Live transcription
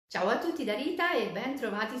Ciao a tutti da Rita e ben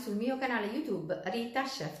trovati sul mio canale YouTube Rita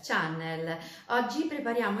Chef Channel. Oggi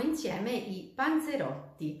prepariamo insieme i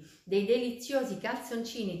panzerotti, dei deliziosi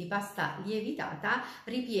calzoncini di pasta lievitata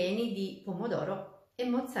ripieni di pomodoro e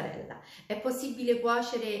mozzarella. È possibile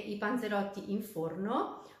cuocere i panzerotti in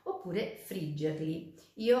forno oppure friggerli.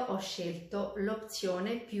 Io ho scelto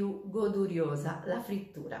l'opzione più goduriosa, la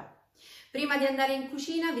frittura. Prima di andare in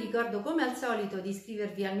cucina vi ricordo come al solito di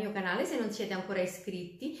iscrivervi al mio canale se non siete ancora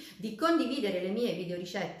iscritti, di condividere le mie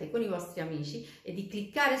videoricette con i vostri amici e di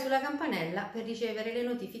cliccare sulla campanella per ricevere le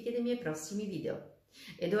notifiche dei miei prossimi video.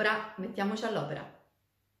 Ed ora mettiamoci all'opera.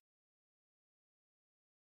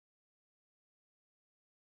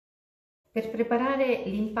 Per preparare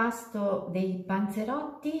l'impasto dei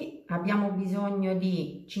panzerotti abbiamo bisogno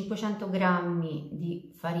di 500 g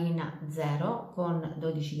di farina 0 con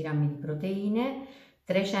 12 g di proteine,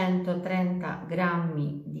 330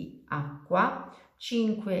 g di acqua,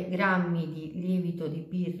 5 g di lievito di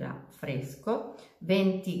birra fresco,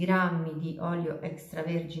 20 g di olio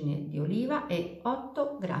extravergine di oliva e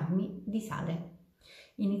 8 g di sale.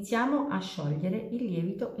 Iniziamo a sciogliere il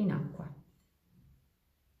lievito in acqua.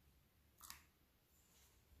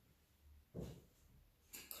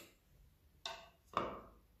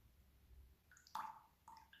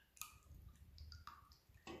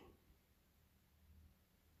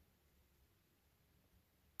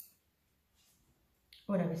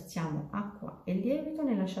 Ora versiamo acqua e lievito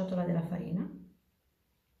nella ciotola della farina.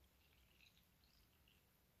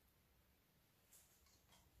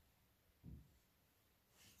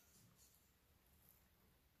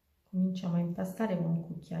 Cominciamo a impastare con un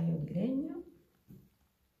cucchiaio di legno.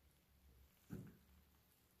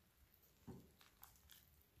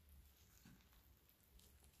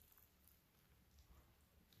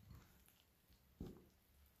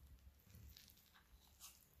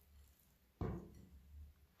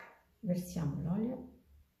 Versiamo l'olio.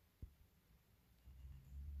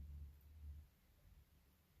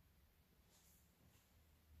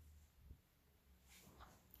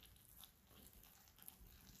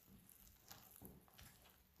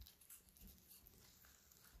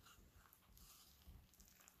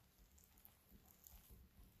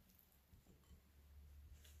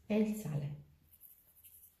 E il sale.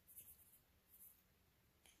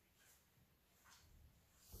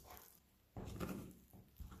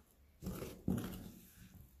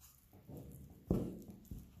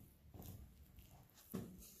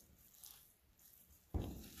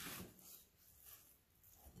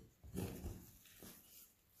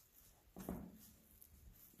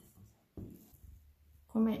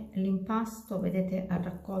 Come l'impasto, vedete, ha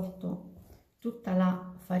raccolto tutta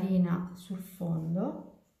la farina sul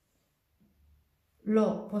fondo,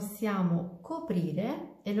 lo possiamo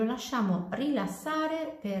coprire e lo lasciamo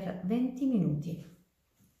rilassare per 20 minuti.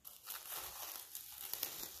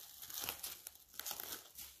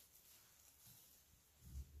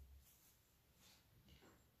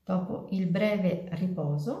 Dopo il breve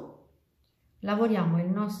riposo, lavoriamo il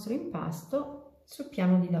nostro impasto sul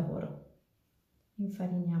piano di lavoro.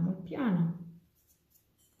 Infariniamo il piano,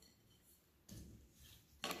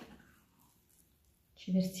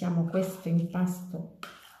 ci versiamo questo impasto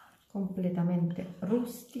completamente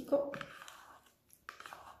rustico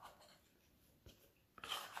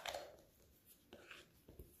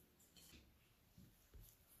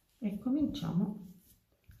e cominciamo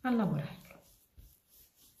a lavorare.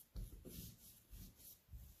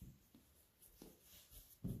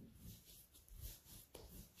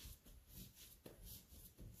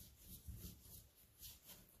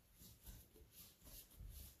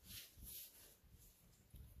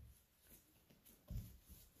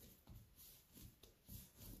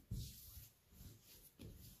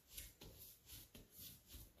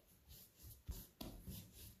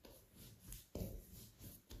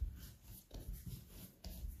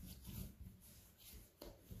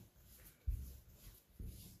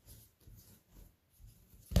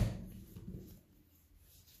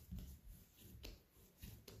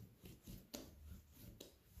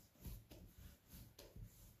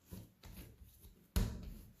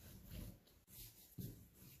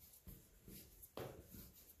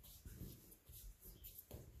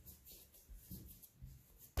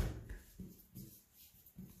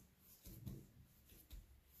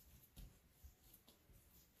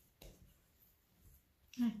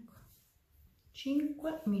 Ecco,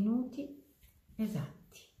 5 minuti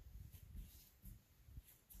esatti.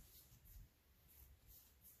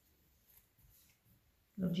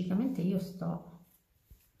 Logicamente io sto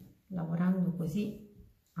lavorando così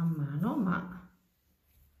a mano, ma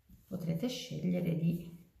potrete scegliere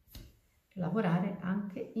di lavorare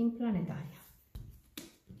anche in planetaria.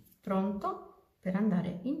 pronto per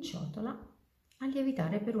andare in ciotola a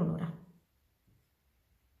lievitare per un'ora.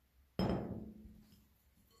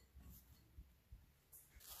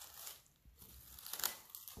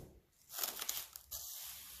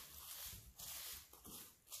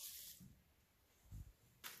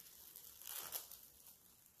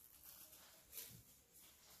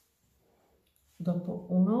 Dopo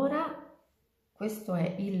un'ora questo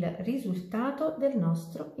è il risultato del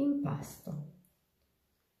nostro impasto.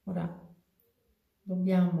 Ora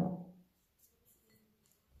dobbiamo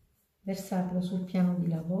versarlo sul piano di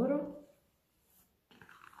lavoro.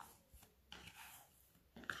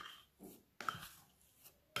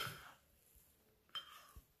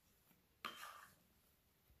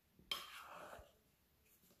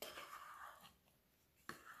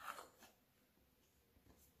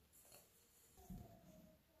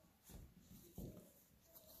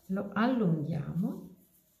 Lo allunghiamo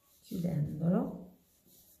chiudendolo .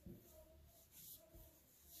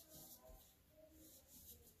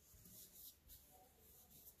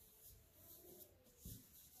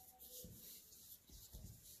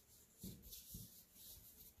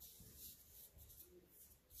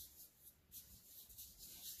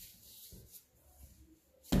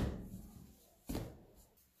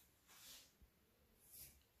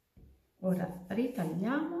 Ora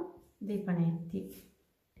ritagliamo dei panetti .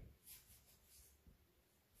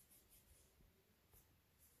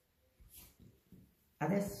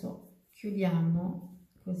 Adesso chiudiamo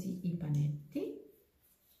così i panetti,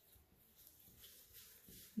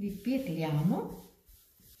 li pirliamo,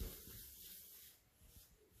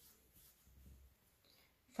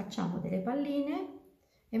 facciamo delle palline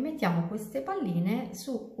e mettiamo queste palline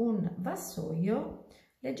su un vassoio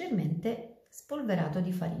leggermente spolverato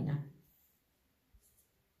di farina.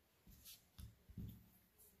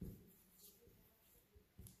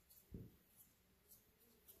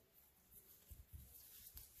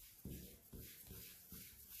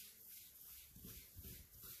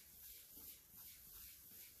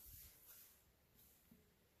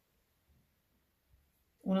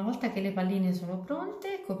 Una volta che le palline sono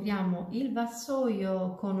pronte, copriamo il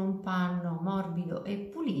vassoio con un panno morbido e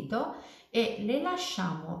pulito e le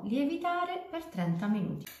lasciamo lievitare per 30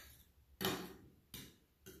 minuti.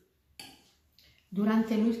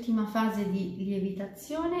 Durante l'ultima fase di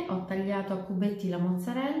lievitazione ho tagliato a cubetti la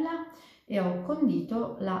mozzarella e ho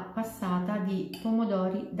condito la passata di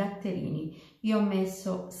pomodori datterini. Io ho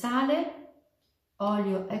messo sale,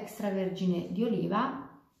 olio extravergine di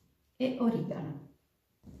oliva e origano.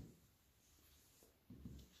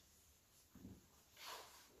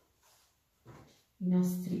 I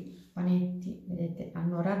nostri panetti, vedete,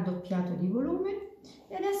 hanno raddoppiato di volume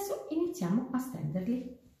e adesso iniziamo a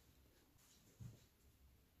stenderli.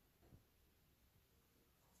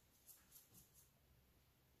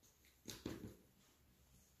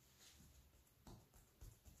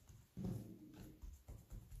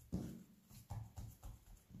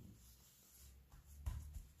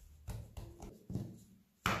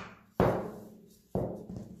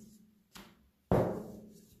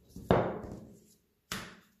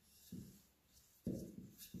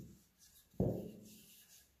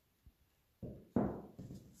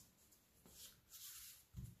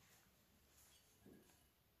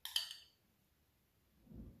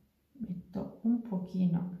 Un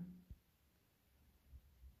pochino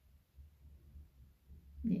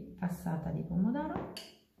di passata di pomodoro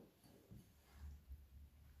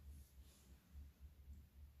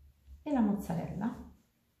e la mozzarella,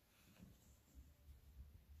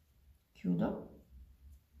 chiudo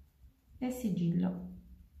e sigillo.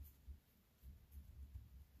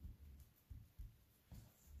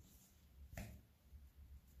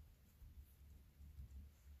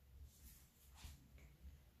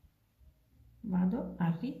 Vado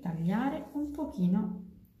a ritagliare un pochino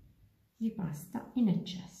di pasta in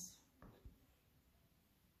eccesso.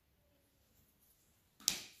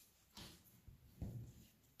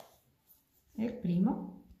 E il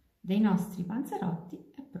primo dei nostri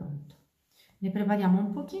panzerotti è pronto. Ne prepariamo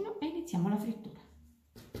un pochino e iniziamo la frittura.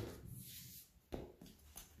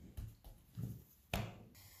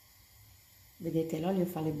 Vedete, l'olio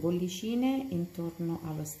fa le bollicine intorno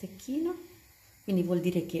allo stecchino. Quindi vuol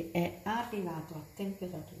dire che è arrivato a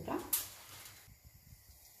temperatura.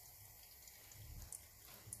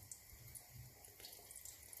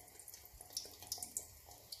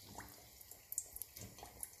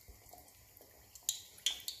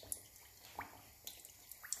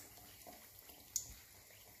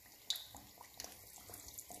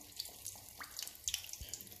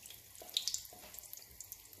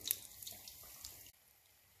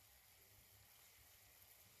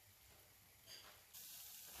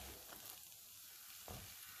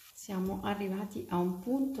 Siamo arrivati a un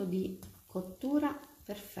punto di cottura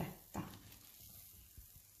perfetta.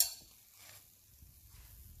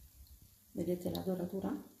 Vedete la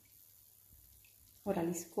doratura? Ora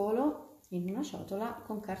li scolo in una ciotola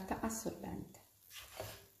con carta assorbente.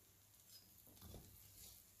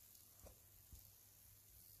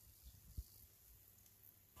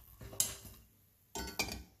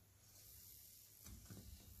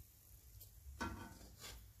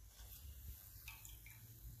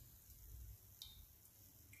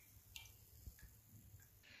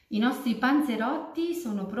 I nostri panzerotti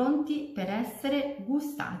sono pronti per essere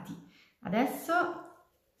gustati. Adesso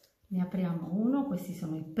ne apriamo uno, questi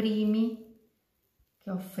sono i primi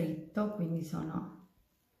che ho fritto, quindi sono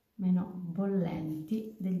meno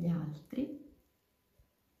bollenti degli altri.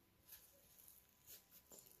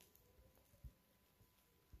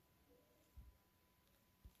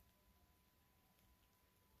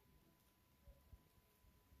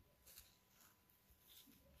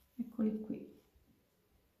 Eccoli qui.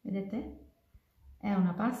 Vedete? È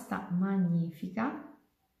una pasta magnifica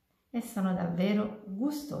e sono davvero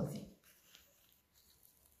gustosi.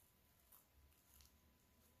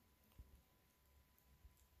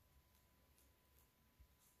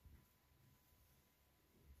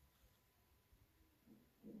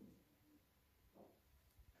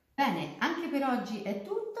 Bene, anche per oggi è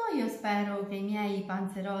tutto. Io spero che i miei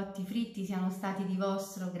panzerotti fritti siano stati di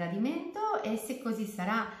vostro gradimento e se così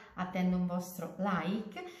sarà attendo un vostro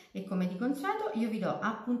like e come di consueto io vi do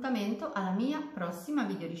appuntamento alla mia prossima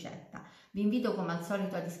videoricetta. Vi invito come al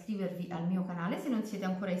solito ad iscrivervi al mio canale se non siete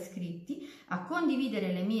ancora iscritti, a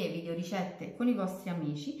condividere le mie videoricette con i vostri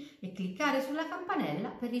amici e cliccare sulla campanella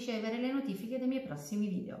per ricevere le notifiche dei miei prossimi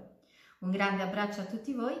video. Un grande abbraccio a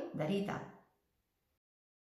tutti voi da Rita!